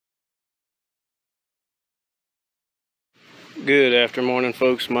Good afternoon,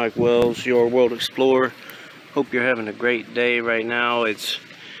 folks. Mike Wells, your World Explorer. Hope you're having a great day right now. It's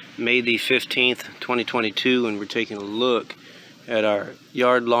May the 15th, 2022, and we're taking a look at our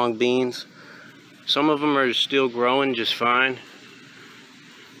Yardlong beans. Some of them are still growing just fine,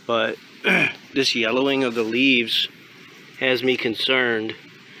 but this yellowing of the leaves has me concerned.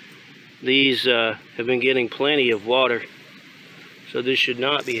 These have been getting plenty of water, so this should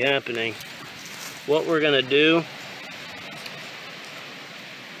not be happening. What we're going to do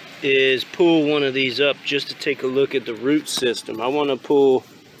is pull one of these up just to take a look at the root system. I want to pull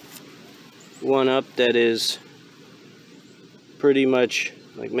one up that is pretty much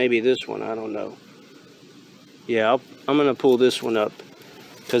like maybe this one, I don't know. Yeah, I'm going to pull this one up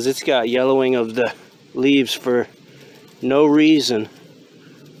because it's got yellowing of the leaves for no reason.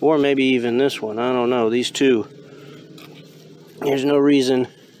 Or maybe even this one, I don't know. These two, there's no reason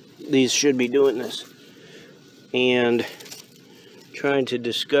these should be doing this. And trying to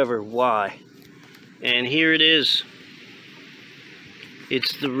discover why. And here it is.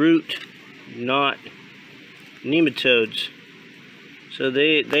 It's the root, not nematodes. So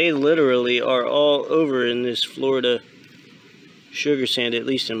they literally are all over in this Florida sugar sand, at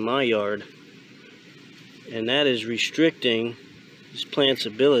least in my yard. And that is restricting this plant's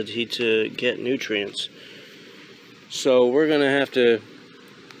ability to get nutrients. So we're gonna have to,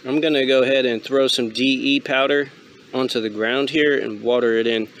 I'm gonna go ahead and throw some DE powder onto the ground here and water it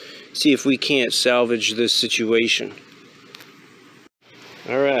in, see if we can't salvage this situation.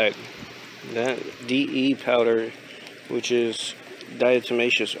 Alright, that DE powder, which is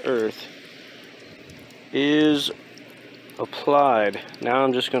diatomaceous earth, is applied. Now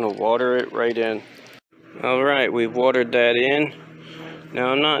I'm just going to water it right in. Alright, we've watered that in. Now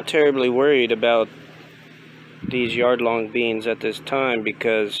I'm not terribly worried about these Yardlong beans at this time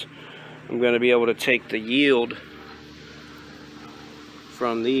because I'm going to be able to take the yield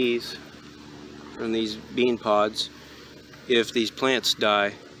from these bean pods if these plants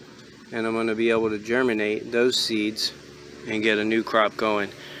die, and I'm going to be able to germinate those seeds and get a new crop going.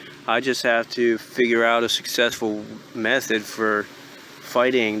 I just have to figure out a successful method for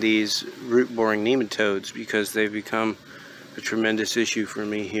fighting these root boring nematodes because they've become a tremendous issue for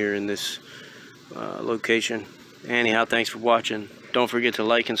me here in this location. Anyhow, thanks for watching. Don't forget to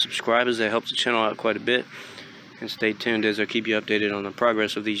like and subscribe, as that helps the channel out quite a bit. And stay tuned as I keep you updated on the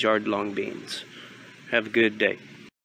progress of these Yardlong beans. Have a good day.